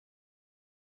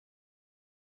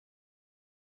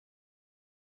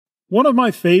One of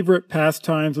my favorite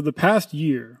pastimes of the past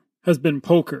year has been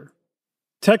poker,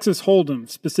 Texas Hold'em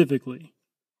specifically.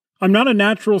 I'm not a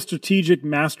natural strategic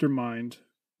mastermind,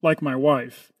 like my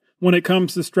wife, when it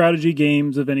comes to strategy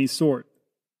games of any sort.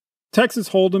 Texas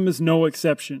Hold'em is no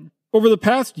exception. Over the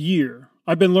past year,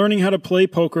 I've been learning how to play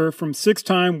poker from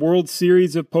six-time World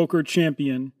Series of Poker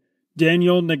champion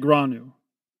Daniel Negreanu.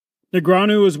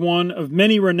 Negreanu is one of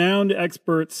many renowned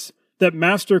experts that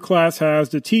Masterclass has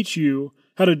to teach you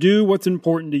how to do what's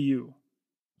important to you.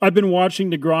 I've been watching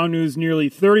Negreanu's nearly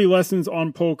 30 lessons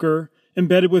on poker,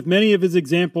 embedded with many of his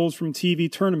examples from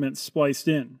TV tournaments spliced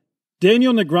in.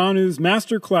 Daniel Negreanu's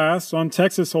Masterclass on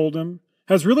Texas Hold'em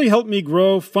has really helped me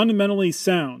grow fundamentally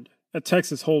sound at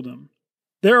Texas Hold'em.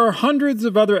 There are hundreds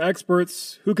of other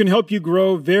experts who can help you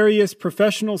grow various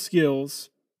professional skills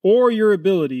or your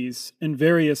abilities in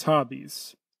various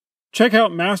hobbies. Check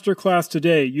out Masterclass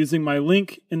today using my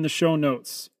link in the show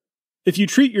notes. If you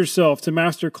treat yourself to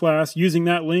Masterclass using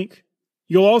that link,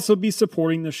 you'll also be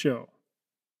supporting the show.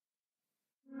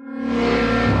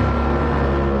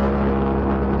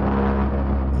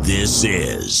 This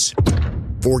is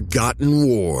Forgotten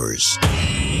Wars.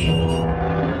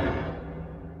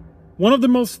 One of the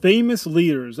most famous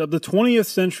leaders of the 20th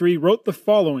century wrote the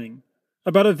following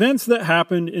about events that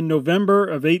happened in November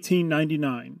of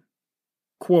 1899.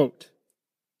 Quote,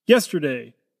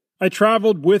 "Yesterday, I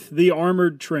traveled with the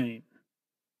armored train.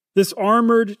 This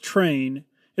armored train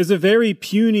is a very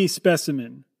puny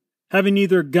specimen, having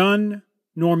neither gun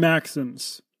nor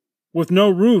maxims, with no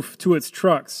roof to its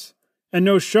trucks, and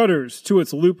no shutters to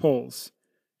its loopholes,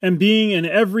 and being in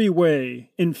every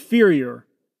way inferior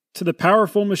to the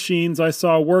powerful machines I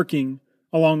saw working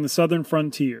along the southern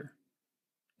frontier.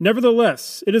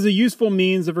 Nevertheless, it is a useful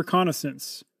means of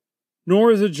reconnaissance,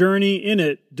 nor is a journey in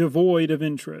it devoid of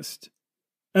interest.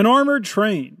 An armored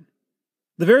train.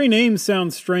 The very name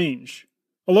sounds strange.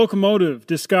 A locomotive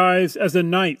disguised as a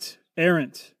knight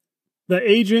errant, the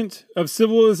agent of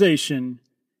civilization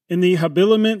in the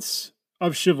habiliments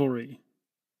of chivalry."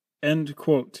 End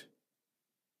quote.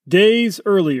 Days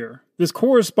earlier, this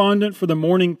correspondent for the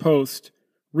Morning Post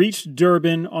reached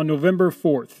Durban on November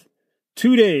 4th,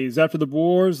 2 days after the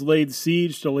Boers laid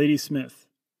siege to Ladysmith.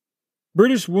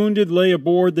 British wounded lay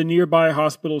aboard the nearby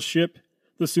hospital ship,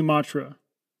 the Sumatra.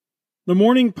 The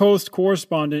Morning Post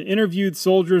correspondent interviewed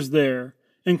soldiers there,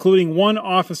 including one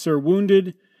officer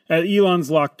wounded at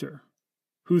Elandslaagte,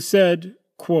 who said,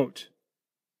 quote,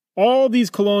 "All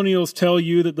these colonials tell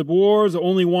you that the Boers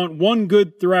only want one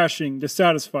good thrashing to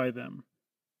satisfy them.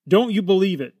 Don't you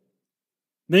believe it?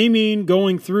 They mean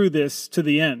going through this to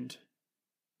the end.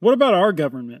 What about our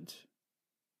government?"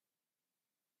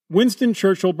 Winston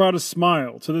Churchill brought a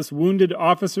smile to this wounded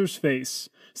officer's face,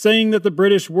 saying that the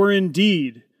British were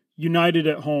indeed united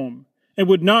at home and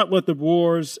would not let the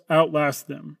Boers outlast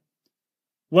them.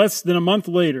 Less than a month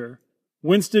later,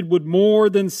 Winston would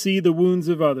more than see the wounds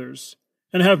of others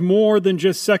and have more than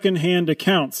just second-hand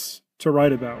accounts to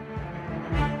write about.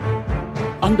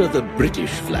 Under the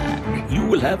British flag, you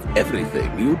will have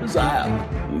everything you desire,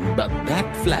 but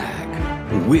that flag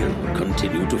will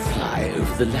continue to fly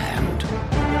over the land.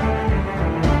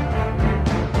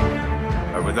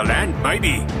 Over the land,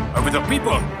 maybe. Over the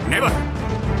people, never.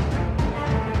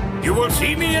 You will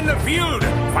see me in the field,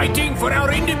 fighting for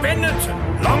our independence,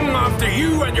 long after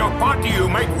you and your party who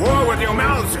make war with your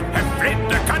mouths have fled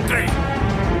the country.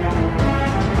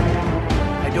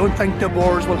 I don't think the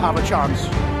Boers will have a chance.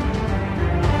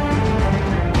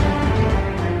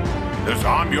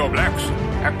 Disarm your blacks.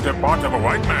 Active part of a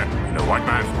white man in a white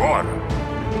man's war.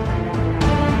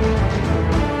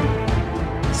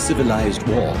 Civilized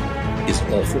war is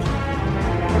awful.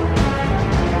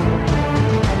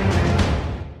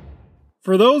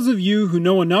 For those of you who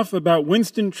know enough about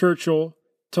Winston Churchill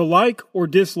to like or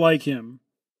dislike him,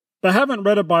 but haven't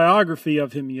read a biography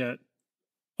of him yet,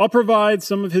 I'll provide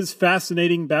some of his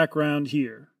fascinating background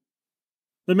here.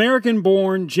 The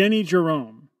American-born Jenny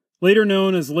Jerome, later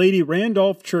known as Lady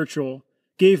Randolph Churchill,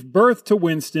 gave birth to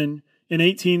Winston in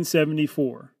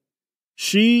 1874.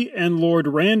 She and Lord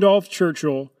Randolph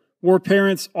Churchill were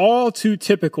parents all too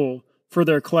typical for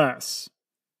their class.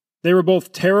 They were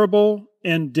both terrible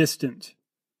and distant.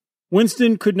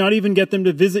 Winston could not even get them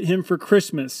to visit him for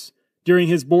Christmas during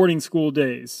his boarding school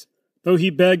days, though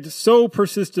he begged so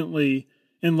persistently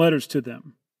in letters to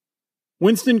them.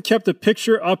 Winston kept a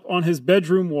picture up on his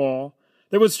bedroom wall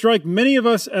that would strike many of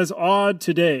us as odd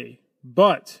today,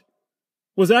 but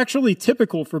was actually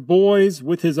typical for boys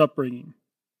with his upbringing.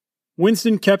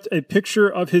 Winston kept a picture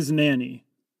of his nanny,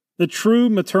 the true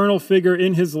maternal figure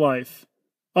in his life,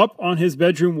 up on his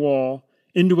bedroom wall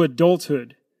into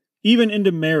adulthood, even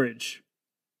into marriage.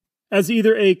 As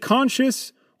either a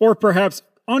conscious or perhaps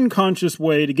unconscious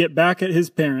way to get back at his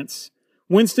parents,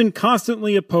 Winston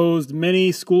constantly opposed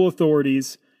many school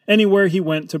authorities anywhere he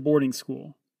went to boarding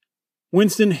school.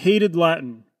 Winston hated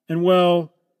Latin, and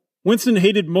Winston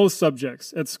hated most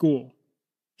subjects at school.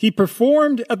 He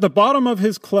performed at the bottom of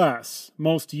his class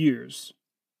most years.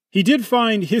 He did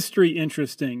find history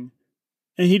interesting,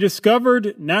 and he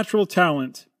discovered natural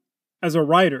talent as a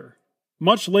writer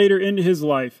much later into his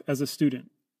life as a student.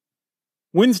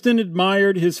 Winston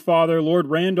admired his father, Lord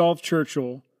Randolph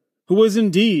Churchill, who was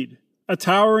indeed a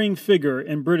towering figure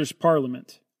in British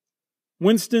Parliament.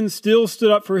 Winston still stood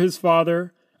up for his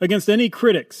father against any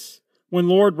critics when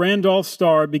Lord Randolph's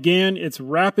star began its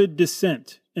rapid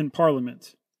descent in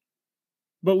Parliament.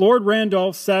 But Lord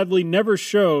Randolph sadly never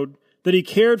showed that he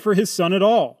cared for his son at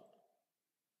all.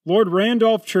 Lord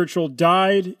Randolph Churchill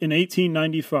died in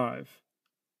 1895,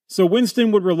 so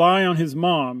Winston would rely on his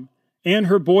mom and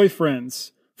her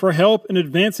boyfriends for help in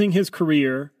advancing his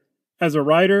career as a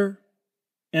writer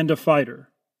and a fighter.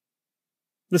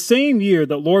 The same year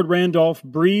that Lord Randolph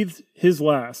breathed his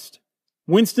last,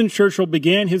 Winston Churchill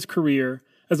began his career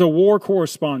as a war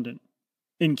correspondent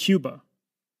in Cuba.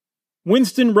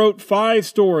 Winston wrote 5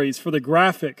 stories for the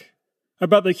Graphic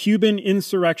about the Cuban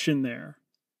insurrection there.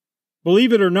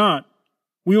 Believe it or not,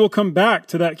 we will come back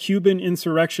to that Cuban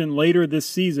insurrection later this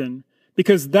season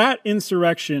because that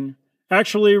insurrection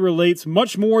actually relates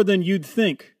much more than you'd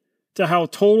think to how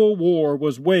total war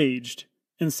was waged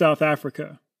in South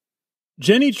Africa.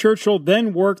 Jenny Churchill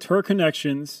then worked her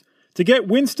connections to get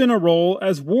Winston a role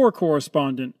as war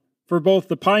correspondent for both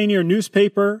the Pioneer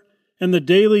newspaper and the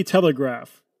Daily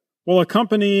Telegraph, while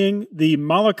accompanying the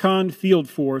Malakand Field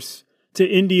Force to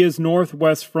India's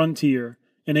northwest frontier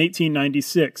in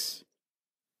 1896.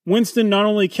 Winston not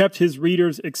only kept his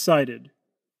readers excited,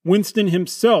 Winston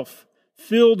himself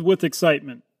filled with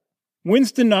excitement.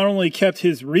 Winston not only kept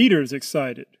his readers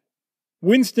excited,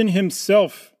 Winston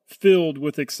himself filled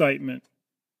with excitement.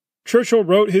 Churchill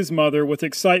wrote his mother with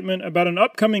excitement about an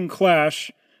upcoming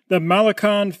clash the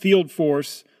Malakand Field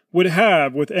Force would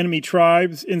have with enemy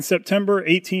tribes in September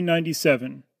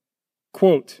 1897.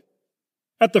 Quote,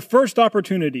 "At the first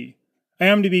opportunity, I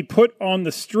am to be put on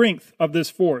the strength of this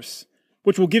force,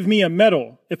 which will give me a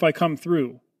medal if I come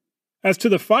through. As to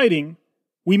the fighting,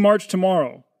 we march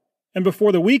tomorrow, and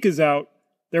before the week is out,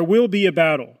 there will be a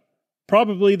battle,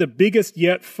 probably the biggest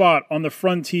yet fought on the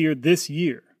frontier this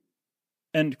year."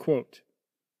 End quote.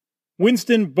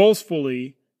 Winston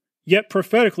boastfully, yet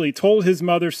prophetically, told his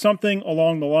mother something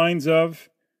along the lines of,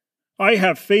 "I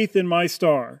have faith in my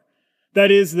star,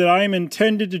 that is, that I am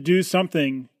intended to do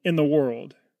something in the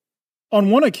world." On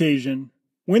one occasion,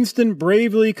 Winston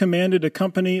bravely commanded a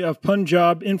company of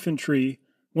Punjab infantry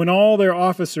when all their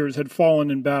officers had fallen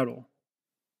in battle.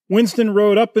 Winston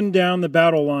rode up and down the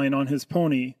battle line on his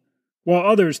pony, while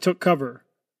others took cover.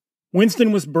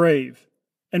 Winston was brave,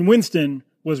 and Winston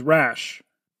was rash.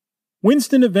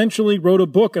 Winston eventually wrote a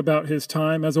book about his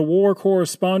time as a war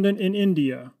correspondent in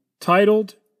India,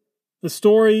 titled The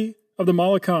Story of the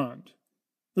Malakand.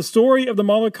 The Story of the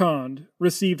Malakand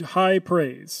received high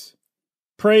praise.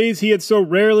 Praise he had so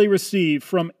rarely received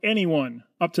from anyone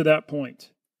up to that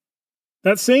point.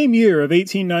 That same year of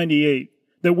 1898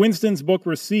 that Winston's book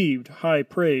received high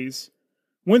praise,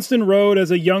 Winston rode as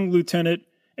a young lieutenant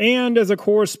and as a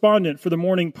correspondent for the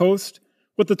Morning Post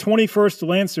with the 21st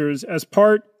Lancers as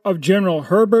part of General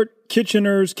Herbert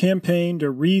Kitchener's campaign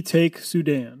to retake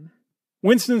Sudan.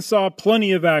 Winston saw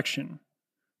plenty of action.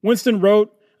 Winston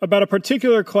wrote about a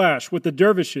particular clash with the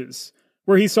dervishes,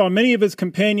 where he saw many of his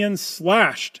companions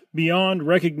slashed beyond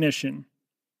recognition.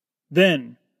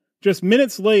 Then, just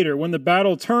minutes later, when the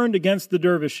battle turned against the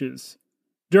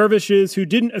dervishes who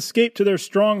didn't escape to their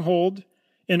stronghold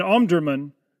in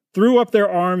Omdurman threw up their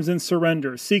arms in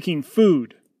surrender, seeking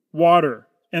food, water,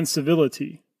 and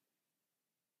civility.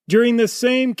 During this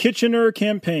same Kitchener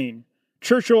campaign,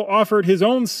 Churchill offered his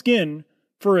own skin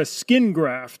for a skin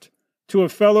graft to a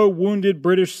fellow wounded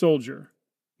British soldier.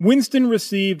 Winston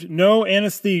received no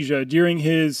anesthesia during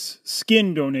his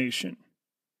skin donation.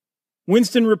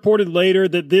 Winston reported later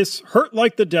that this hurt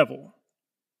like the devil.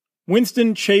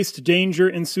 Winston chased danger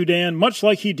in Sudan much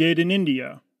like he did in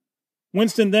India.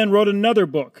 Winston then wrote another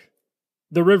book,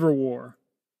 The River War,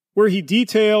 where he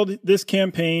detailed this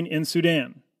campaign in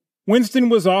Sudan. Winston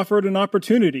was offered an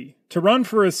opportunity to run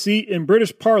for a seat in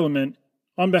British Parliament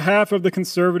on behalf of the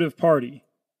Conservative Party.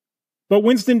 But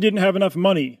Winston didn't have enough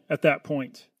money at that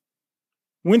point.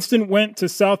 Winston went to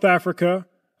South Africa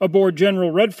aboard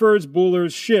General Redford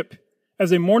Buller's ship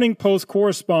as a Morning Post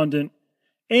correspondent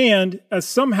and as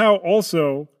somehow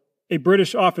also a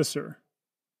British officer.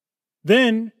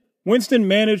 Then Winston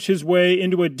managed his way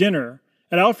into a dinner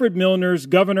at Alfred Milner's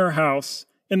Governor House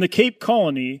in the Cape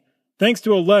Colony thanks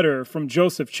to a letter from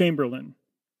Joseph Chamberlain.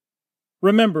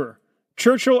 Remember,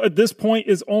 Churchill at this point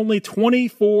is only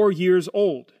 24 years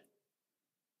old.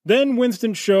 Then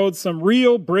Winston showed some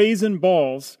real brazen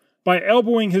balls by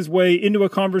elbowing his way into a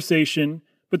conversation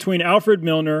between Alfred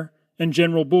Milner and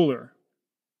General Buller.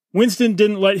 Winston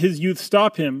didn't let his youth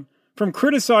stop him from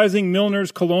criticizing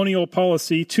Milner's colonial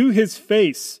policy to his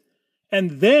face,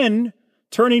 and then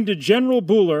turning to General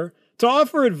Buller to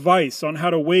offer advice on how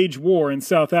to wage war in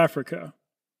South Africa.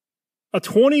 A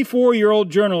 24-year-old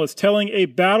journalist telling a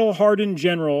battle-hardened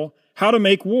general how to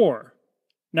make war.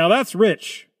 Now that's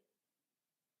rich.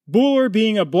 Buller,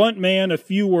 being a blunt man of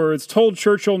few words, told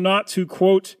Churchill not to,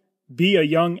 quote, be a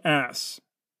young ass.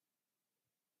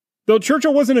 Though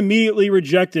Churchill wasn't immediately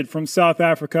rejected from South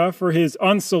Africa for his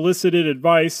unsolicited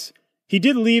advice, he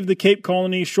did leave the Cape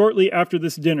Colony shortly after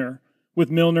this dinner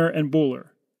with Milner and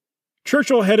Buller.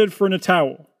 Churchill headed for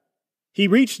Natal. He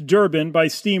reached Durban by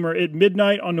steamer at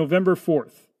midnight on November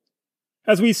 4th.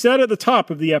 As we said at the top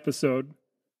of the episode,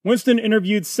 Winston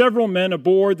interviewed several men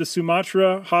aboard the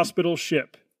Sumatra hospital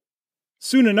ship.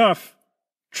 Soon enough,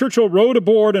 Churchill rode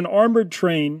aboard an armored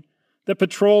train that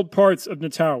patrolled parts of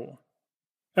Natal.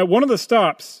 At one of the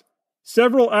stops,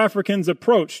 several Africans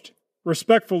approached,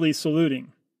 respectfully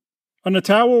saluting. A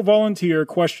Natal volunteer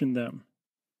questioned them.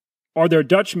 Are there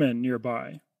Dutchmen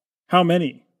nearby? How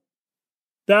many?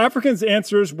 The Africans'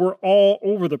 answers were all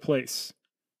over the place.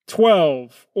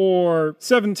 12, or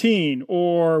 17,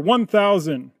 or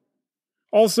 1,000.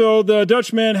 Also, the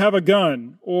Dutchmen have a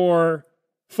gun, or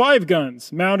 5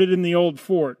 guns mounted in the old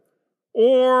fort,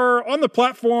 or on the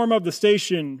platform of the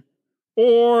station,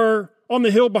 or on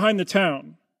the hill behind the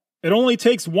town. It only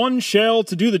takes 1 shell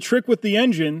to do the trick with the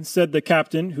engine, said the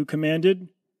captain who commanded.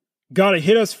 Gotta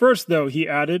hit us first, though, he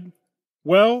added.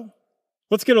 Well,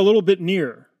 let's get a little bit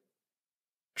nearer.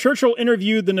 Churchill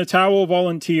interviewed the Natal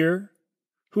volunteer,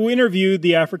 who interviewed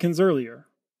the Africans earlier.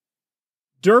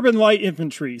 Durban Light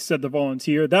Infantry, said the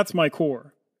volunteer, that's my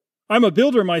corps. I'm a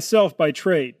builder myself by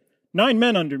trade, 9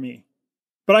 men under me.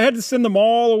 But I had to send them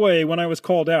all away when I was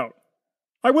called out.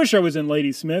 I wish I was in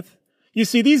Ladysmith. You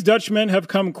see, these Dutchmen have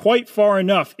come quite far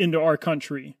enough into our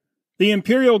country. The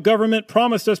imperial government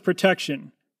promised us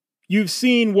protection. You've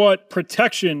seen what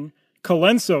protection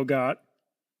Colenso got.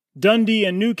 Dundee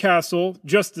and Newcastle,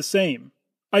 just the same.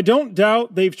 I don't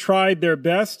doubt they've tried their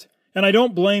best, and I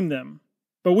don't blame them.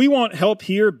 But we want help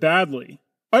here badly.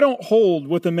 I don't hold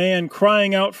with a man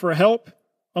crying out for help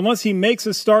unless he makes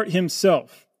a start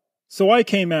himself. So I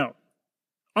came out.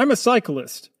 I'm a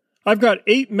cyclist. I've got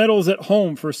 8 medals at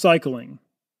home for cycling.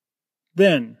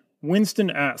 Then Winston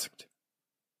asked,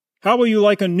 How will you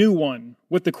like a new one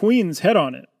with the Queen's head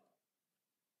on it?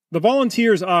 The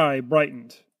volunteer's eye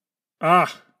brightened.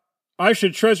 Ah, I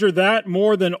should treasure that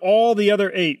more than all the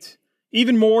other 8,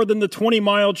 even more than the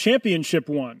 20-mile championship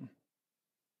one.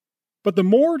 But the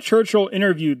more Churchill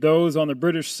interviewed those on the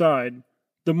British side,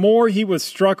 the more he was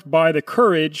struck by the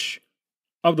courage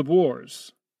of the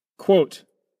Boers. Quote,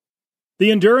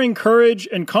 The enduring courage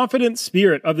and confident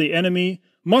spirit of the enemy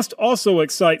must also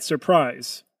excite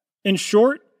surprise. In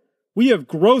short, we have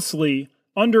grossly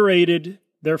underrated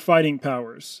their fighting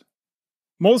powers.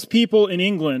 Most people in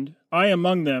England, I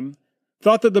among them,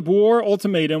 thought that the Boer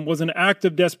ultimatum was an act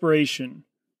of desperation,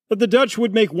 that the Dutch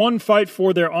would make one fight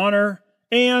for their honor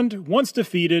and, once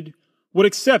defeated, would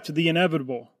accept the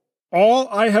inevitable. All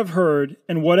I have heard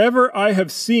and whatever I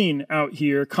have seen out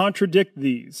here contradict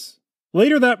these.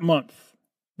 Later that month,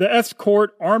 the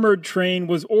escort armored train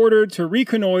was ordered to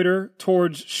reconnoiter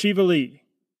towards Chivali.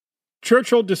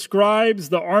 Churchill describes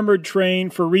the armored train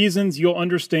for reasons you'll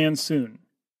understand soon.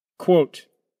 Quote,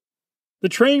 The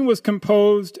train was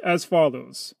composed as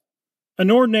follows. An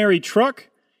ordinary truck,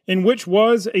 in which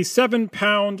was a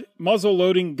 7-pound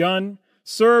muzzle-loading gun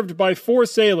served by 4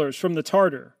 sailors from the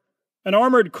Tartar. An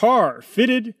armored car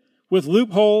fitted with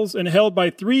loopholes and held by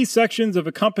 3 sections of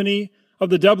a company of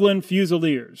the Dublin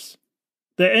Fusiliers.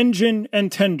 The engine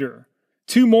and tender,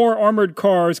 2 more armored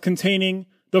cars containing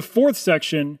the 4th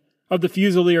section of the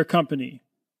Fusilier Company,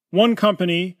 1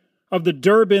 company of the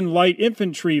Durban Light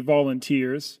Infantry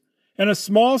Volunteers, and a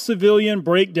small civilian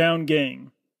breakdown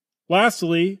gang.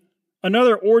 Lastly,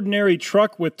 another ordinary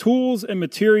truck with tools and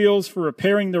materials for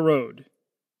repairing the road.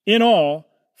 In all,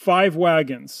 5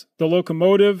 wagons, the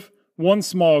locomotive, 1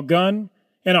 small gun,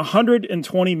 and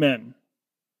 120 men.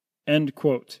 End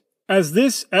quote. As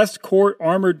this escort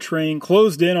armored train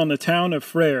closed in on the town of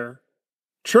Frere,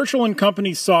 Churchill and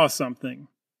company saw something.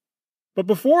 But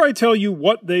before I tell you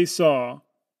what they saw,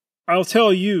 I'll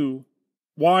tell you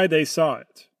why they saw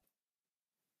it.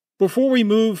 Before we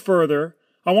move further,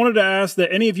 I wanted to ask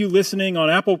that any of you listening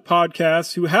on Apple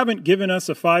Podcasts who haven't given us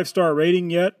a 5-star rating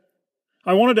yet,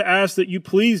 I wanted to ask that you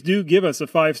please do give us a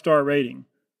 5-star rating.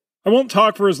 I won't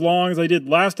talk for as long as I did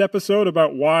last episode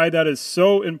about why that is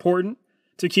so important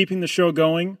to keeping the show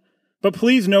going, but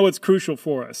please know it's crucial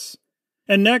for us.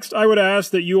 And next, I would ask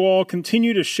that you all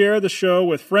continue to share the show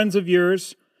with friends of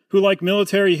yours who like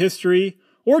military history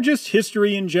or just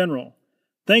history in general.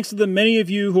 Thanks to the many of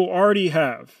you who already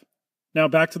have. Now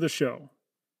back to the show.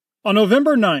 On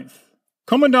November 9th,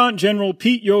 Commandant General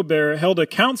Pete Joubert held a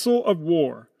council of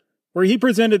war where he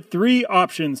presented 3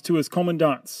 options to his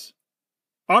commandants.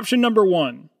 Option number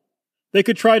 1, they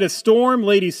could try to storm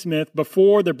Ladysmith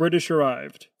before the British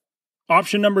arrived.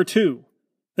 Option number 2,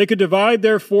 they could divide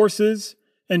their forces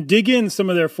and dig in some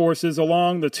of their forces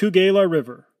along the Tugela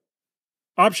River.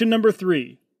 Option number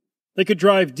 3, they could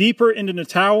drive deeper into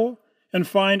Natal and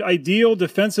find ideal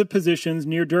defensive positions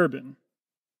near Durban.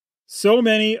 So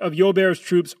many of Joubert's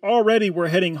troops already were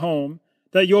heading home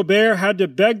that Joubert had to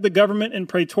beg the government in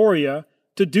Pretoria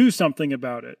to do something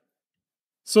about it.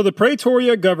 So the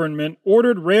Pretoria government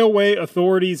ordered railway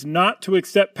authorities not to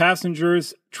accept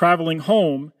passengers traveling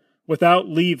home without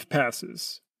leave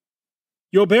passes.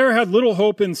 Joubert had little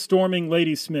hope in storming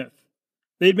Ladysmith.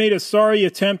 They'd made a sorry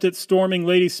attempt at storming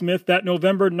Ladysmith that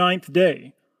November 9th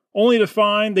day, only to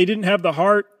find they didn't have the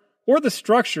heart or the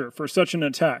structure for such an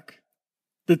attack.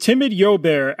 The timid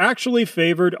Joubert actually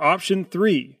favored option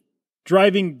 3,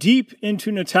 driving deep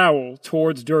into Natal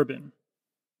towards Durban.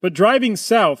 But driving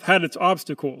south had its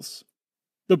obstacles.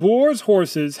 The Boers'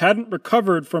 horses hadn't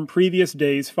recovered from previous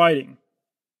days' fighting.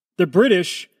 The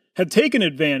British had taken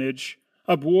advantage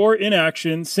of war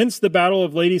inaction since the Battle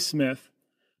of Ladysmith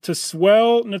to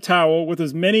swell Natal with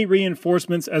as many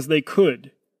reinforcements as they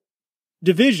could.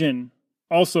 Division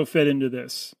also fed into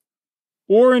this.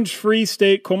 Orange Free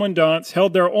State commandants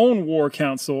held their own war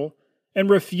council and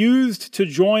refused to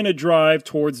join a drive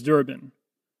towards Durban.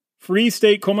 Free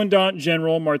State Commandant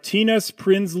General Martinus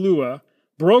Prinsloo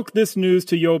broke this news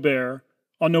to Joubert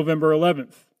on November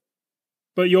 11th.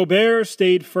 But Joubert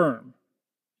stayed firm.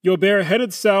 Joubert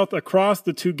headed south across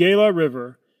the Tugela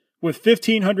River with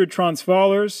 1,500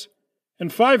 Transvaalers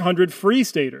and 500 Free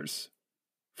Staters.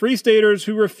 Free Staters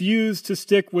who refused to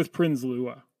stick with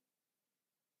Prinsloo.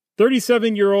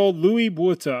 37-year-old Louis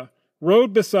Botha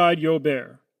rode beside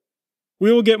Joubert.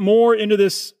 We will get more into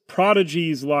this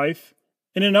prodigy's life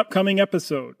in an upcoming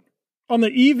episode. On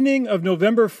the evening of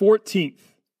November 14th,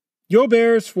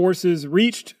 Joubert's forces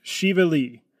reached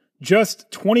Chivali,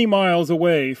 just 20 miles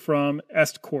away from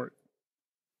Estcourt.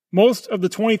 Most of the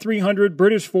 2,300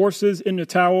 British forces in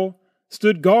Natal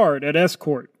stood guard at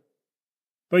Estcourt.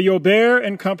 But Joubert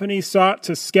and company sought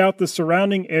to scout the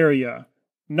surrounding area,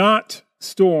 not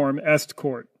storm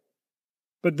Estcourt.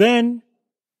 But then,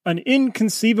 an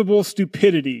inconceivable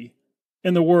stupidity,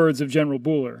 in the words of General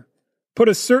Buller, put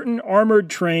a certain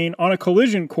armored train on a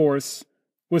collision course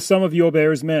with some of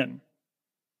Joubert's men.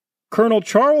 Colonel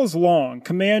Charles Long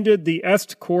commanded the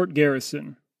Estcourt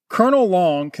garrison. Colonel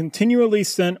Long continually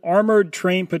sent armored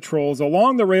train patrols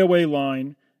along the railway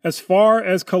line as far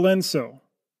as Colenso.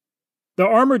 The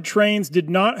armored trains did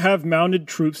not have mounted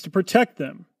troops to protect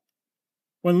them.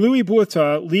 When Louis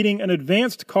Botha, leading an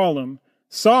advanced column,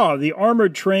 saw the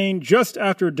armored train just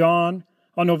after dawn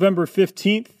on November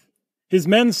 15th, his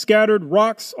men scattered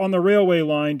rocks on the railway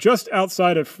line just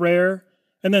outside of Frere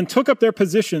and then took up their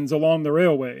positions along the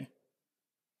railway.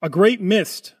 A great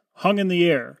mist hung in the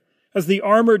air as the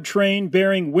armored train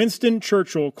bearing Winston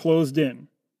Churchill closed in.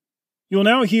 You'll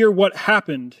now hear what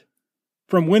happened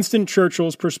from Winston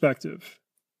Churchill's perspective.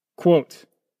 Quote,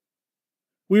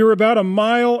 "We were about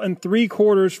 1.75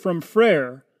 miles from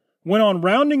Frere when on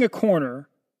rounding a corner,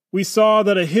 we saw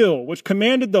that a hill which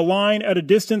commanded the line at a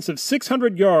distance of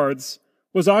 600 yards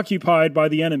was occupied by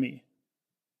the enemy.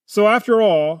 So after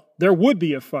all, there would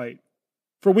be a fight,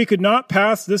 for we could not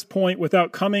pass this point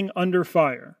without coming under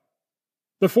fire.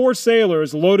 The 4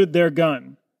 sailors loaded their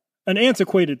gun, an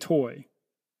antiquated toy.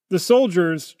 The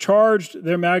soldiers charged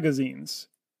their magazines.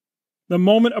 The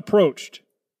moment approached,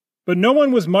 but no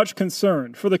one was much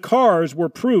concerned, for the cars were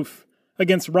proof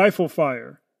against rifle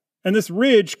fire, and this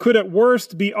ridge could at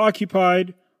worst be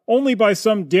occupied only by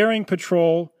some daring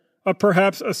patrol of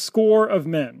perhaps a score of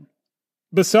men.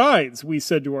 Besides, we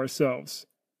said to ourselves,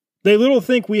 they little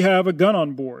think we have a gun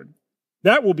on board.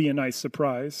 That will be a nice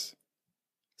surprise.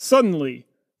 Suddenly,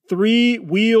 3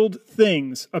 wheeled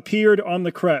things appeared on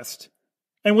the crest,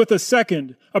 and with a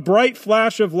second, a bright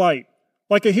flash of light,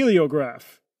 like a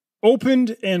heliograph,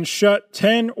 opened and shut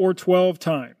 10 or 12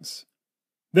 times.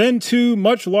 Then 2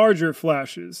 much larger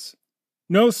flashes.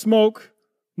 No smoke,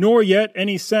 nor yet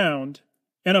any sound,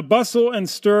 and a bustle and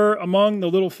stir among the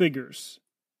little figures.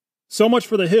 So much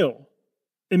for the hill.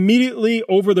 Immediately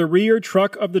over the rear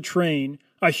truck of the train,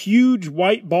 a huge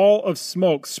white ball of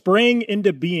smoke sprang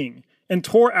into being and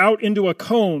tore out into a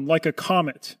cone like a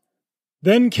comet.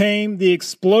 Then came the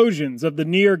explosions of the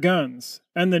near guns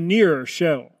and the nearer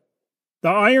shell. The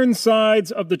iron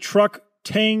sides of the truck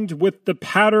tanged with the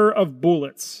patter of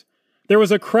bullets. There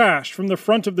was a crash from the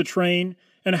front of the train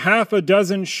and half a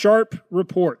dozen sharp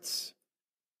reports.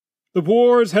 The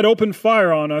Boers had opened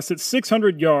fire on us at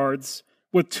 600 yards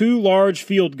with 2 large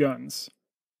field guns,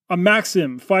 a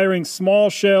Maxim firing small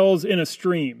shells in a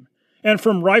stream, and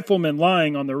from riflemen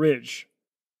lying on the ridge.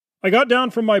 I got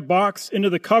down from my box into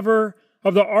the cover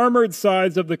of the armored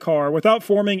sides of the car without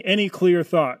forming any clear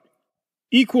thought.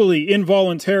 Equally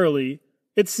involuntarily,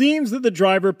 it seems that the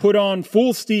driver put on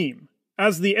full steam,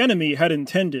 as the enemy had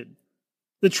intended.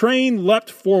 The train leapt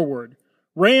forward,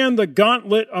 ran the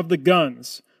gauntlet of the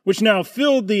guns, which now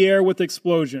filled the air with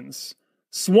explosions,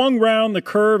 swung round the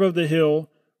curve of the hill,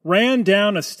 ran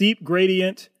down a steep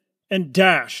gradient, and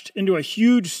dashed into a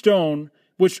huge stone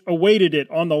which awaited it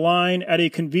on the line at a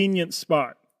convenient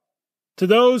spot. To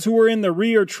those who were in the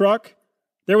rear truck,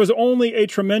 there was only a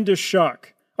tremendous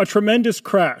shock, a tremendous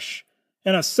crash,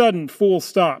 and a sudden full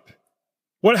stop.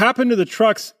 What happened to the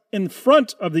trucks in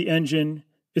front of the engine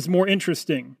is more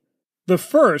interesting. The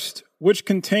first, which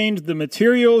contained the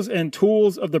materials and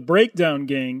tools of the breakdown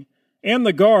gang and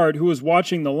the guard who was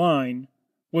watching the line,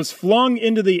 was flung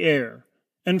into the air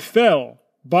and fell,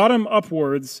 bottom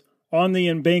upwards, on the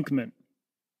embankment.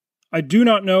 I do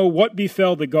not know what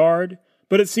befell the guard,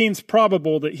 but it seems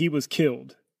probable that he was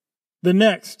killed. The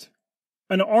next,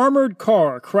 an armored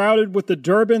car crowded with the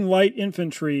Durban light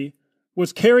infantry,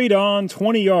 was carried on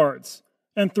 20 yards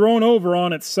and thrown over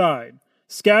on its side,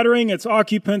 scattering its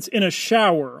occupants in a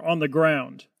shower on the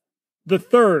ground. The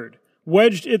third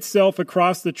wedged itself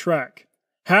across the track,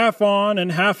 half on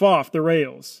and half off the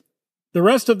rails. The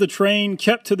rest of the train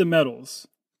kept to the metals.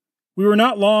 We were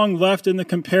not long left in the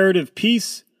comparative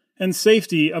peace and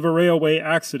safety of a railway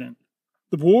accident.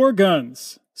 The Boer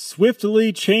guns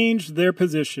swiftly changed their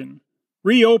position,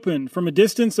 reopened from a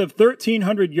distance of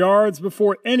 1,300 yards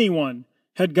before anyone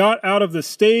had got out of the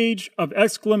stage of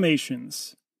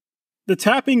exclamations. The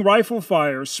tapping rifle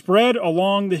fire spread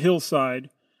along the hillside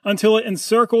until it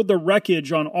encircled the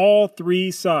wreckage on all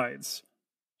 3 sides,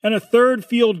 and a third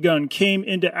field gun came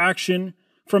into action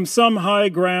from some high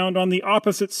ground on the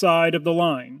opposite side of the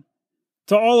line.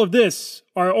 To all of this,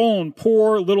 our own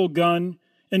poor little gun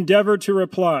endeavored to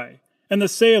reply, and the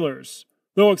sailors,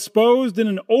 though exposed in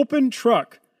an open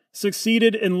truck,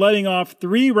 succeeded in letting off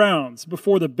 3 rounds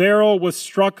before the barrel was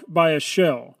struck by a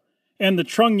shell, and the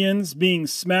trunnions, being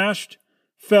smashed,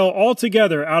 fell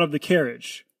altogether out of the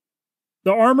carriage.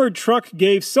 The armored truck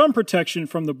gave some protection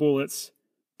from the bullets,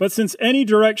 but since any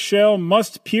direct shell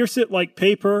must pierce it like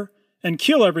paper and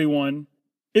kill everyone,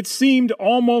 it seemed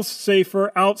almost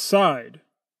safer outside.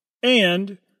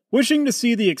 And, wishing to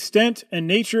see the extent and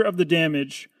nature of the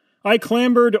damage, I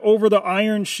clambered over the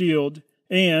iron shield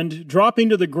and, dropping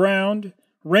to the ground,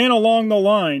 ran along the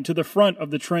line to the front of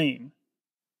the train.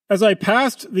 As I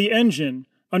passed the engine,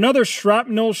 another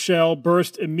shrapnel shell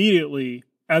burst immediately,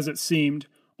 as it seemed,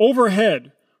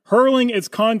 overhead, hurling its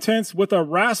contents with a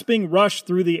rasping rush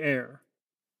through the air.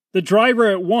 The driver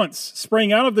at once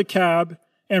sprang out of the cab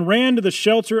and ran to the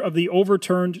shelter of the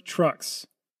overturned trucks.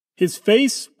 His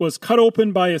face was cut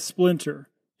open by a splinter,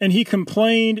 and he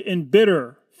complained in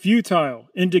bitter, futile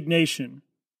indignation.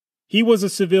 He was a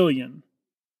civilian.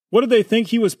 What did they think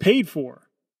he was paid for?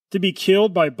 To be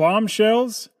killed by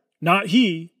bombshells? Not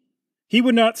he. He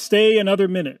would not stay another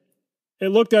minute. It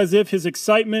looked as if his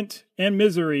excitement and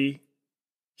misery,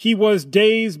 he was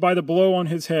dazed by the blow on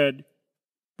his head,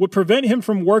 would prevent him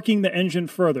from working the engine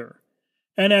further.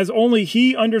 And as only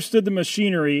he understood the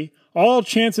machinery, all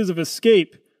chances of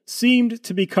escape seemed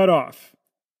to be cut off.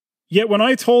 Yet when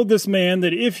I told this man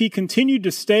that if he continued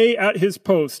to stay at his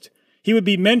post, he would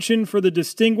be mentioned for the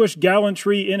distinguished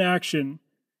gallantry in action,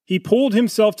 he pulled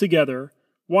himself together,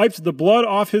 wiped the blood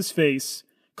off his face,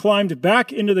 climbed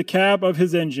back into the cab of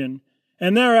his engine,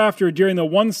 and thereafter, during the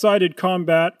one-sided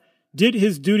combat, did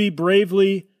his duty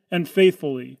bravely and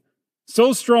faithfully.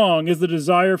 So strong is the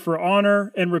desire for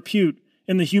honor and repute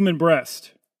in the human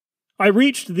breast. I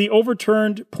reached the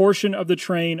overturned portion of the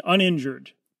train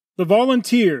uninjured. The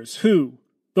volunteers who,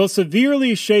 though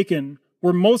severely shaken,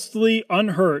 were mostly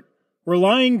unhurt, were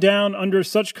lying down under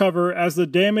such cover as the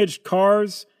damaged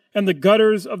cars and the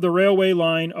gutters of the railway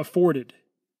line afforded.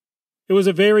 It was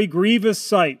a very grievous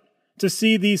sight to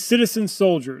see these citizen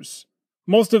soldiers,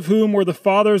 most of whom were the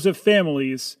fathers of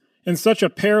families in such a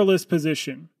perilous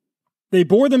position. They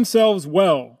bore themselves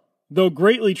well, though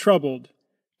greatly troubled,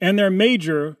 and their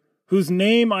major, whose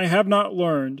name I have not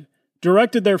learned,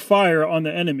 directed their fire on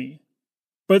the enemy.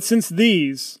 But since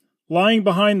these, lying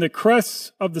behind the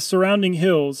crests of the surrounding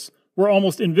hills, were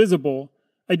almost invisible,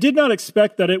 I did not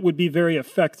expect that it would be very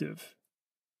effective.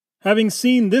 Having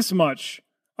seen this much,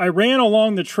 I ran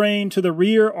along the train to the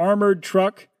rear armored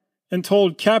truck and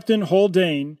told Captain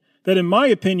Haldane that in my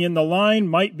opinion the line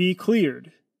might be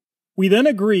cleared. We then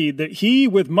agreed that he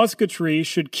with musketry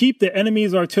should keep the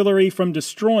enemy's artillery from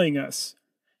destroying us,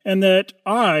 and that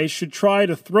I should try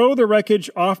to throw the wreckage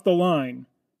off the line,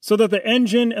 so that the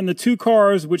engine and the 2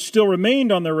 cars which still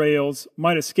remained on the rails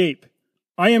might escape.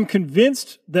 I am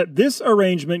convinced that this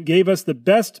arrangement gave us the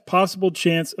best possible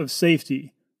chance of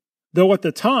safety, though at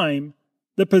the time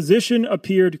the position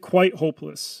appeared quite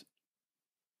hopeless.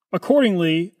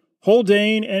 Accordingly,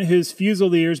 Haldane and his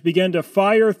fusiliers began to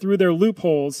fire through their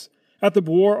loopholes at the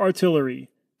Boer artillery,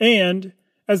 and,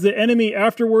 as the enemy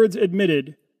afterwards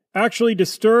admitted, actually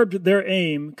disturbed their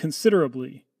aim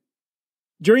considerably.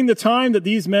 During the time that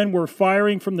these men were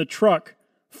firing from the truck,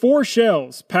 4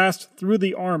 shells passed through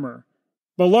the armor,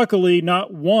 but luckily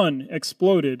not one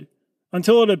exploded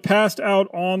until it had passed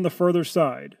out on the further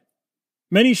side.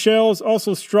 Many shells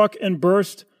also struck and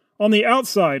burst on the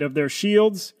outside of their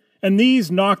shields, and these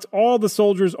knocked all the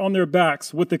soldiers on their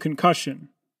backs with the concussion.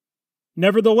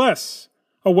 Nevertheless,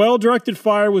 a well-directed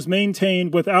fire was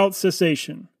maintained without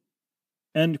cessation."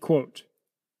 End quote.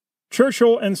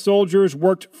 Churchill and soldiers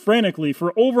worked frantically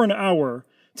for over an hour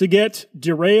to get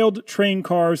derailed train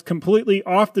cars completely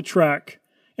off the track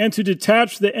and to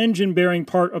detach the engine-bearing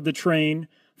part of the train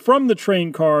from the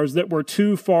train cars that were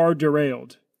too far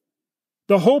derailed.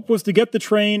 The hope was to get the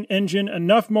train engine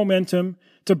enough momentum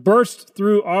to burst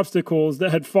through obstacles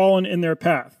that had fallen in their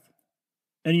path.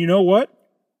 And you know what?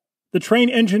 The train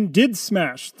engine did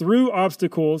smash through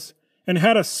obstacles and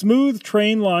had a smooth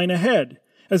train line ahead.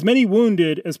 As many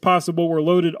wounded as possible were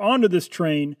loaded onto this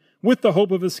train with the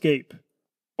hope of escape.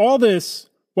 All this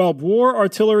while Boer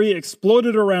artillery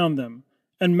exploded around them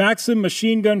and Maxim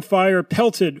machine gun fire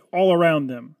pelted all around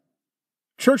them.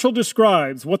 Churchill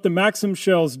describes what the Maxim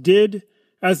shells did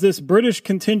as this British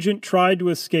contingent tried to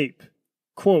escape.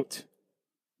 Quote,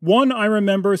 "One, I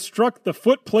remember, struck the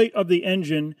footplate of the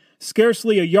engine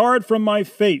scarcely a yard from my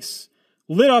face,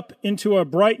 lit up into a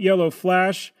bright yellow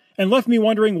flash, and left me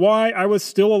wondering why I was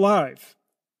still alive.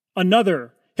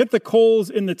 Another hit the coals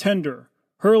in the tender,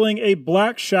 hurling a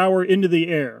black shower into the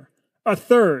air. A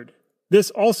third,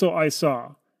 this also I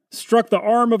saw, struck the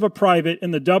arm of a private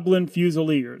in the Dublin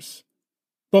Fusiliers.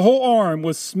 The whole arm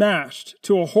was smashed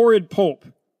to a horrid pulp,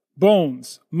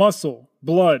 bones, muscle,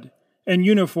 blood, and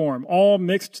uniform all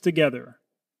mixed together.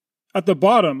 At the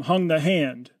bottom hung the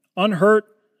hand, unhurt,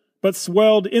 but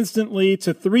swelled instantly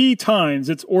to 3 times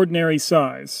its ordinary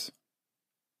size."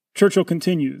 Churchill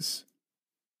continues,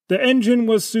 "The engine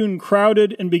was soon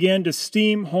crowded and began to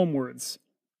steam homewards.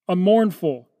 A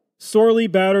mournful, sorely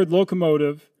battered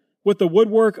locomotive, with the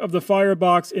woodwork of the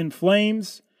firebox in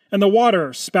flames and the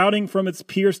water spouting from its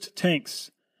pierced tanks.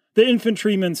 The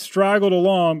infantrymen straggled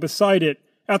along beside it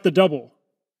at the double.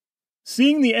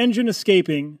 Seeing the engine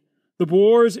escaping, the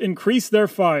Boers increased their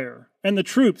fire, and the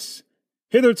troops,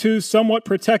 hitherto somewhat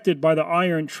protected by the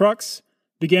iron trucks,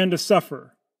 began to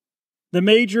suffer. The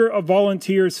major of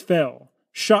volunteers fell,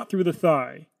 shot through the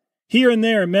thigh. Here and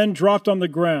there men dropped on the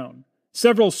ground.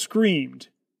 Several screamed.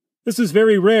 This is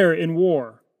very rare in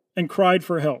war, and cried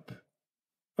for help.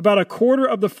 About a quarter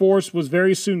of the force was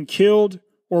very soon killed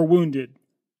or wounded.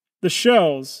 The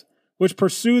shells, which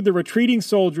pursued the retreating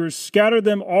soldiers, scattered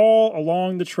them all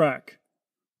along the track.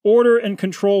 Order and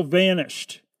control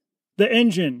vanished. The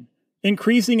engine,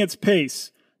 increasing its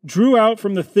pace, drew out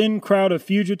from the thin crowd of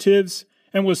fugitives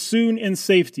and was soon in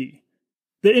safety.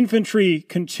 The infantry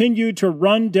continued to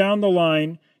run down the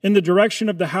line in the direction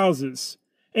of the houses,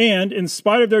 and, in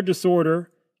spite of their disorder,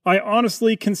 I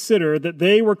honestly consider that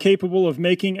they were capable of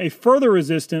making a further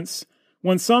resistance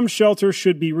when some shelter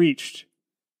should be reached.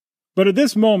 But at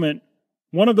this moment,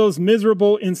 one of those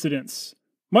miserable incidents,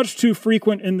 much too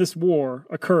frequent in this war,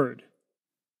 occurred.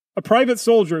 A private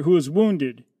soldier who was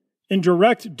wounded, in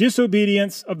direct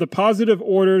disobedience of the positive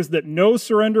orders that no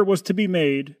surrender was to be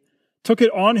made, took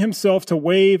it on himself to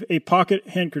wave a pocket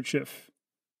handkerchief.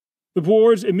 The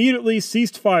Boers immediately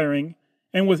ceased firing,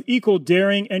 and with equal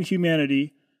daring and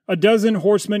humanity, a dozen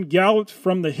horsemen galloped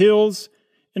from the hills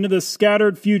into the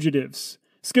scattered fugitives,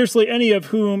 scarcely any of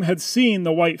whom had seen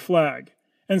the white flag,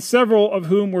 and several of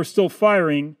whom were still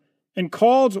firing, and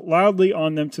called loudly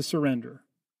on them to surrender.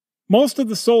 Most of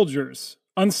the soldiers,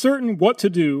 uncertain what to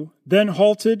do, then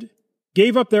halted,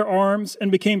 gave up their arms,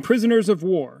 and became prisoners of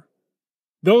war.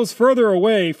 Those further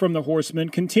away from the horsemen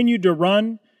continued to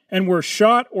run and were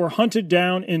shot or hunted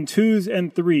down in 2s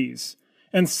and 3s,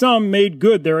 and some made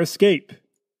good their escape."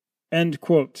 End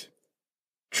quote.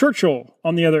 Churchill,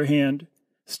 on the other hand,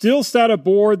 still sat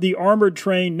aboard the armored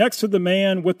train next to the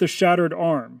man with the shattered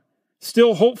arm,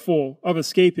 still hopeful of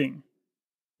escaping.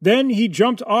 Then he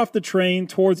jumped off the train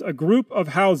towards a group of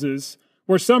houses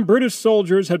where some British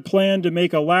soldiers had planned to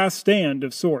make a last stand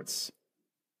of sorts.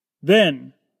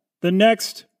 Then, the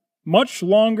next, much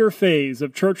longer phase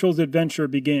of Churchill's adventure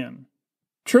began.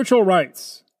 Churchill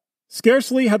writes,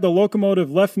 "Scarcely had the locomotive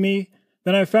left me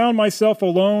than I found myself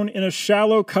alone in a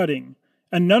shallow cutting,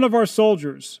 and none of our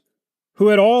soldiers, who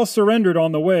had all surrendered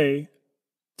on the way,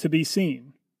 to be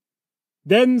seen.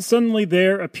 Then suddenly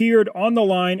there appeared on the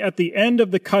line at the end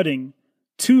of the cutting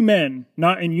 2 men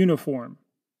not in uniform.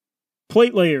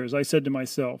 Plate layers, I said to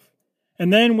myself,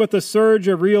 and then with a surge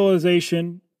of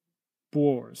realization,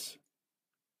 Boers.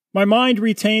 My mind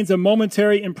retains a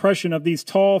momentary impression of these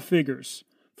tall figures,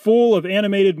 full of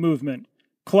animated movement,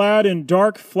 clad in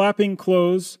dark flapping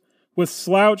clothes, with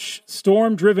slouch,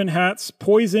 storm-driven hats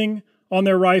poising on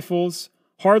their rifles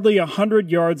hardly 100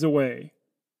 yards away.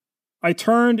 I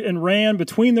turned and ran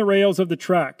between the rails of the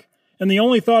track, and the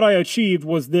only thought I achieved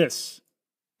was this: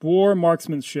 Boer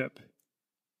marksmanship.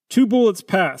 2 bullets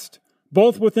passed,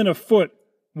 both within a foot,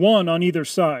 one on either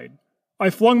side. I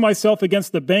flung myself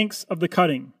against the banks of the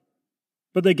cutting,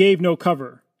 but they gave no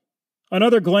cover.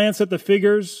 Another glance at the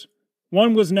figures.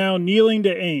 One was now kneeling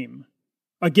to aim.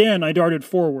 Again I darted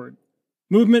forward.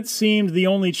 Movement seemed the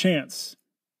only chance.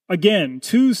 Again,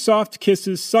 2 soft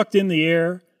kisses sucked in the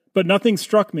air, but nothing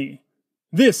struck me.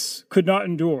 This could not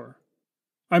endure.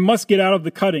 I must get out of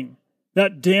the cutting,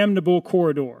 that damnable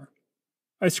corridor.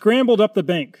 I scrambled up the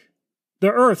bank.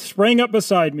 The earth sprang up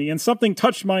beside me, and something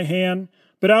touched my hand,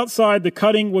 but outside the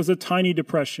cutting was a tiny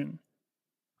depression.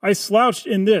 I slouched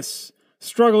in this,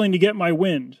 struggling to get my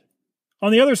wind.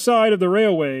 On the other side of the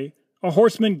railway, a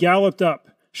horseman galloped up,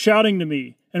 shouting to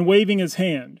me and waving his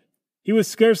hand. He was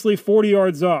scarcely 40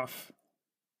 yards off.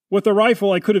 With a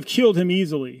rifle I could have killed him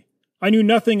easily. I knew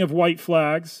nothing of white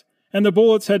flags, and the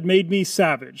bullets had made me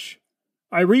savage.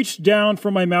 I reached down for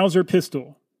my Mauser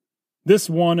pistol. This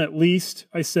one, at least,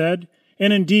 I said,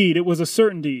 and indeed it was a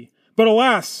certainty. But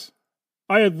alas!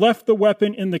 I had left the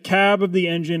weapon in the cab of the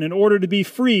engine in order to be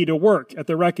free to work at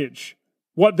the wreckage.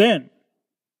 What then?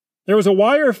 There was a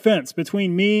wire fence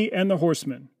between me and the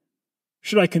horseman.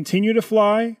 Should I continue to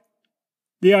fly?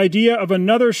 The idea of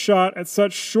another shot at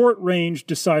such short range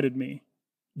decided me.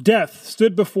 Death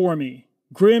stood before me,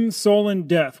 grim, sullen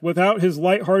death, without his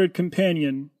light-hearted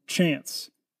companion, Chance.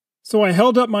 So I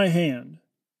held up my hand,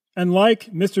 and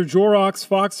like Mr. Jorrocks'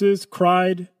 foxes,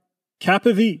 cried,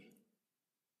 "Cap-a-vie."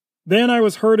 Then I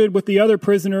was herded with the other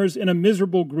prisoners in a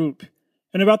miserable group,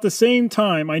 and about the same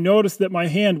time I noticed that my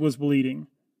hand was bleeding,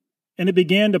 and it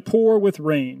began to pour with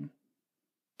rain.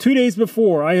 2 days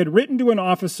before, I had written to an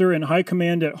officer in high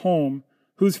command at home,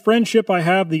 whose friendship I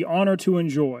have the honor to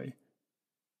enjoy.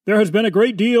 There has been a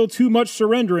great deal too much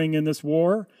surrendering in this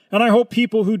war, and I hope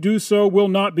people who do so will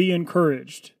not be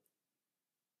encouraged.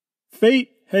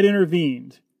 Fate had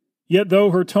intervened, yet though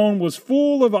her tone was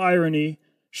full of irony,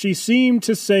 she seemed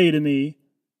to say to me,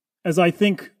 as I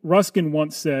think Ruskin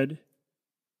once said,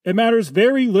 "It matters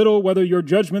very little whether your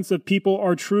judgments of people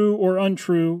are true or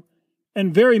untrue,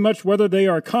 and very much whether they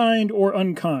are kind or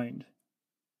unkind.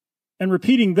 And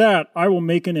repeating that, I will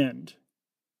make an end."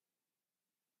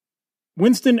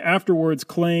 Winston afterwards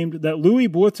claimed that Louis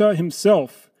Botha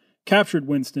himself captured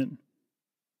Winston,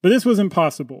 but this was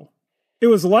impossible. It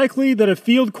was likely that a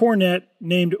field cornet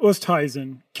named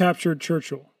Oosthuizen captured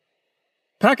Churchill.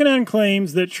 Pakenham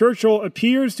claims that Churchill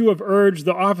appears to have urged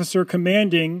the officer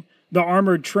commanding the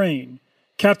armored train,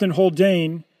 Captain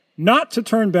Haldane, not to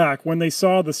turn back when they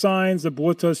saw the signs of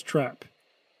Botha's trap.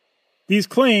 These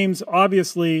claims,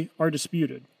 obviously, are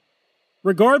disputed.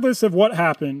 Regardless of what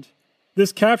happened,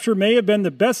 this capture may have been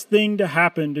the best thing to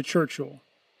happen to Churchill.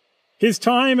 His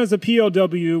time as a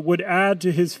POW would add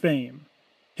to his fame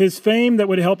that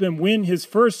would help him win his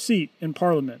first seat in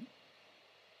Parliament.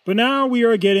 But now we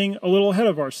are getting a little ahead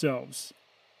of ourselves.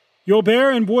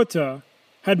 Joubert and Botha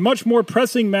had much more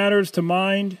pressing matters to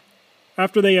mind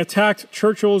after they attacked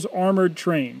Churchill's armored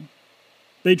train.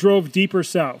 They drove deeper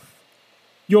south.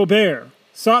 Joubert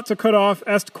sought to cut off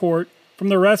Estcourt from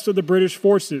the rest of the British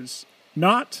forces,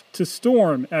 not to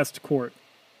storm Estcourt.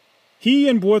 He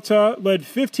and Botha led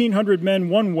 1,500 men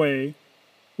one way,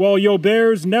 while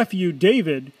Joubert's nephew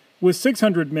David, with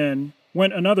 600 men,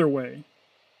 went another way.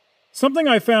 Something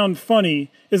I found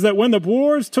funny is that when the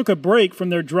Boers took a break from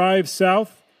their drive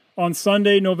south on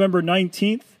Sunday, November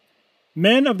 19th,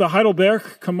 men of the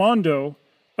Heidelberg Commando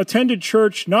attended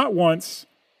church not once,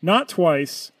 not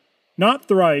twice, not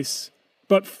thrice,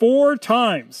 but 4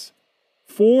 times.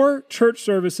 4 church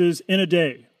services in a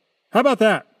day. How about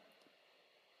that?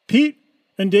 Pete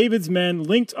and David's men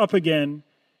linked up again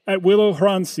at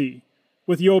Willow-Hransee,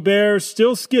 with Joubert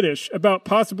still skittish about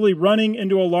possibly running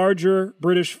into a larger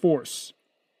British force.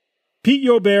 Pete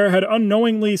Joubert had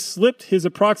unknowingly slipped his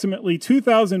approximately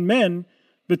 2,000 men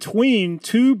between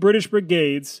 2 British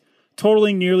brigades,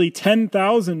 totaling nearly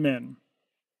 10,000 men.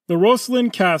 The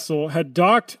Rosslyn Castle had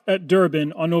docked at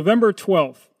Durban on November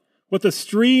 12th, with a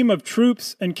stream of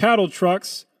troops and cattle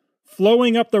trucks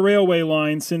flowing up the railway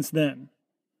line since then.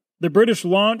 The British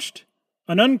launched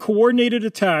an uncoordinated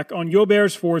attack on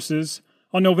Joubert's forces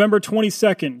on November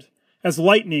 22nd as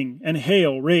lightning and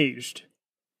hail raged.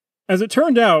 As it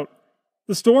turned out,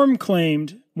 the storm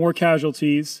claimed more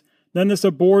casualties than this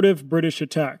abortive British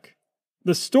attack.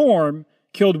 The storm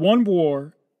killed 1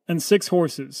 Boer and 6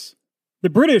 horses. The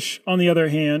British, on the other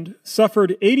hand,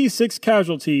 suffered 86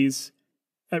 casualties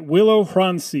at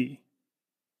Willow-Hransee.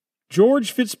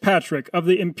 George Fitzpatrick of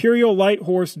the Imperial Light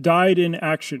Horse died in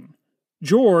action.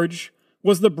 George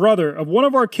was the brother of one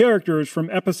of our characters from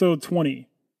episode 20,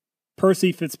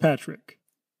 Percy Fitzpatrick.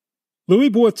 Louis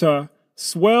Botha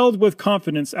swelled with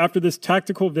confidence after this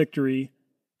tactical victory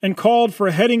and called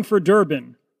for heading for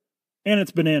Durban and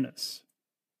its bananas.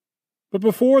 But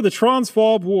before the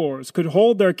Transvaal Boers could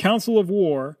hold their council of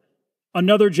war,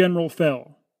 another general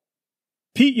fell.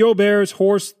 Pete Joubert's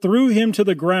horse threw him to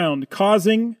the ground,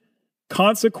 causing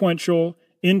consequential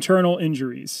internal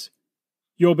injuries.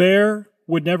 Joubert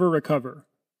would never recover.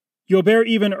 Joubert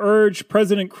even urged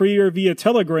President Creer via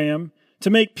telegram to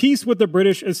make peace with the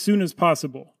British as soon as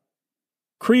possible.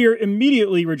 Creer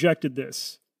immediately rejected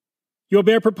this.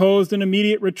 Joubert proposed an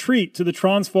immediate retreat to the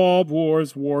Transvaal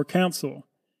Boers War Council,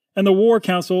 and the War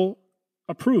Council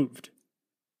approved.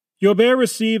 Joubert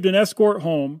received an escort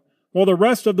home, while the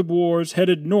rest of the Boers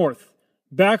headed north,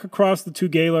 back across the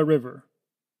Tugela River.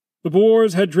 The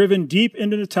Boers had driven deep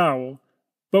into Natal,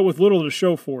 but with little to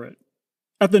show for it.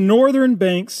 At the northern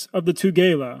banks of the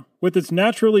Tugela, with its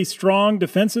naturally strong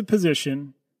defensive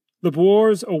position, the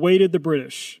Boers awaited the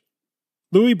British.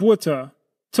 Louis Botha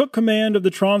took command of the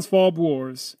Transvaal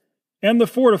Boers and the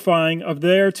fortifying of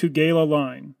their Tugela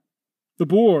line. The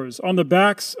Boers, on the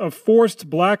backs of forced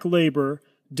black labor,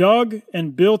 dug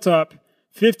and built up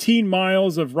 15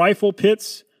 miles of rifle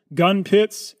pits, gun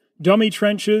pits, dummy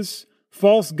trenches,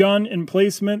 false gun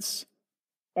emplacements,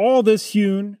 all this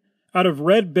hewn out of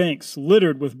red banks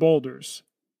littered with boulders.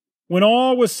 When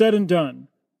all was said and done,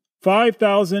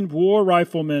 5,000 Boer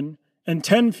riflemen and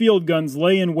 10 field guns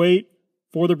lay in wait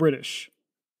for the British.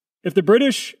 If the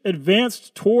British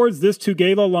advanced towards this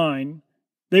Tugela line,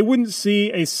 they wouldn't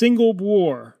see a single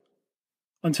Boer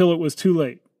until it was too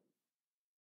late.